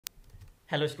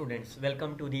Hello students,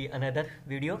 welcome to the another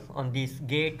video on this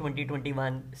GATE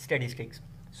 2021 statistics.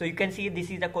 So you can see this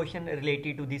is a question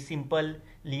related to the simple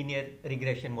linear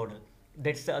regression model.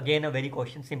 That's again a very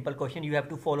simple question. You have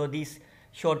to follow these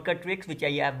shortcut tricks which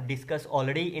I have discussed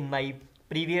already in my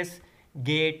previous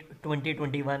GATE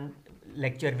 2021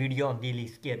 lecture video on the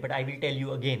least square, but I will tell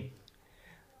you again.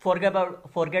 Forget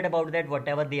about that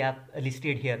whatever they have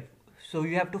listed here. So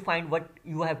you have to find what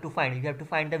you have to find. You have to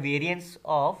find the variance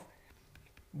of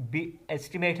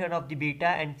estimator of the beta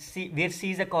and c, where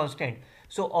c is a constant.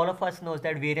 So all of us knows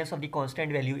that variance of the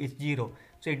constant value is 0.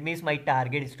 So it means my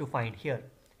target is to find here.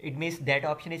 It means that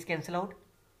option is cancelled out.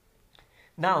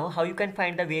 Now how you can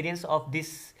find the variance of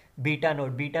this beta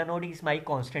node? Beta node is my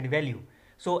constant value.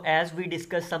 So as we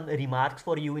discussed some remarks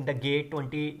for you in the GATE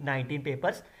 2019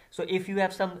 papers. So if you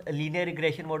have some linear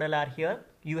regression model are here,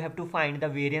 you have to find the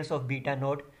variance of beta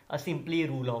node, a simply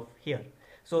rule of here.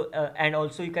 So and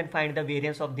also you can find the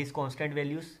variance of these constant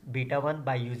values beta 1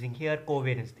 by using here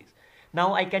covariance this.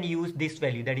 Now I can use this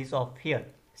value that is of here.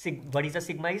 What is the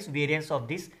sigma is variance of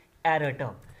this error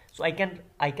term. So I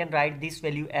can write this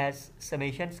value as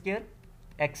summation square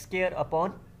x square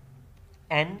upon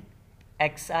n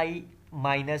xi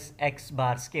minus x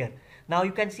bar square. Now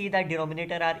you can see that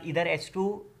denominator are either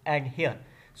s2 and here.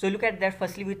 So look at that.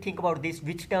 Firstly we think about this,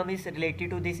 which term is related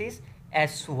to this is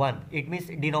S1. It means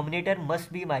denominator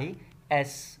must be my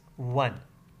S1.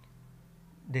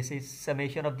 This is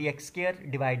summation of the x square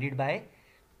divided by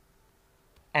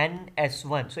n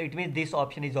S1. So it means this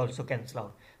option is also cancelled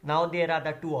out. Now there are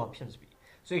the two options.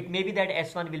 So it may be that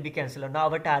S1 will be cancelled out. Now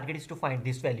our target is to find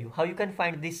this value. How you can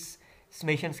find this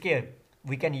summation square?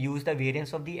 We can use the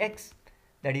variance of the x.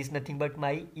 That is nothing but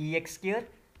my ex square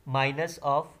minus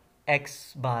of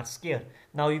x bar square.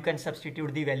 Now you can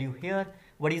substitute the value here.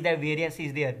 What is the variance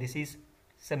is there? This is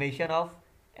summation of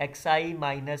xi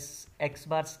minus x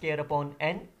bar square upon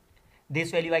n. This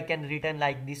value I can written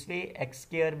like this way, x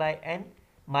square by n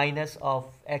minus of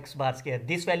x bar square.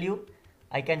 This value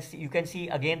I can see, you can see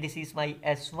again this is my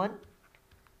s1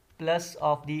 plus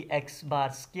of the x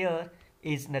bar square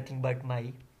is nothing but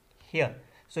my here.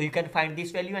 So you can find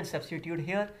this value and substitute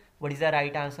here. What is the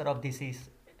right answer of this is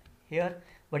here.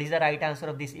 What is the right answer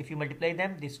of this? If you multiply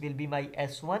them, this will be my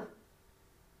s1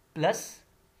 plus,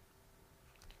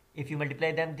 if you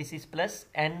multiply them, this is plus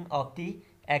n of the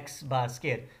x bar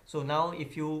square. So now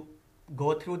if you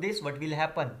go through this, what will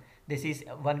happen? This is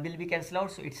 1 will be cancelled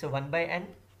out, so it's a 1 by n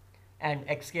and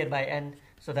x square by n.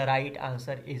 So the right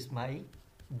answer is my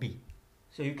B.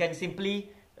 So you can simply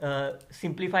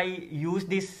simplify, use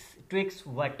these tricks,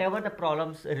 whatever the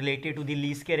problems related to the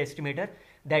least square estimator,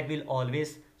 that will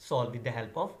always solve with the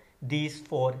help of these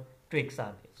four tricks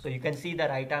are there. So you can see the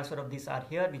right answer of this are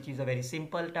here, which is a very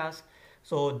simple task.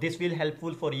 So this will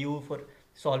helpful for you for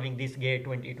solving this GATE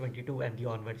 2022 and the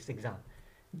onwards exam.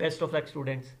 Best of luck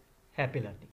students. Happy learning.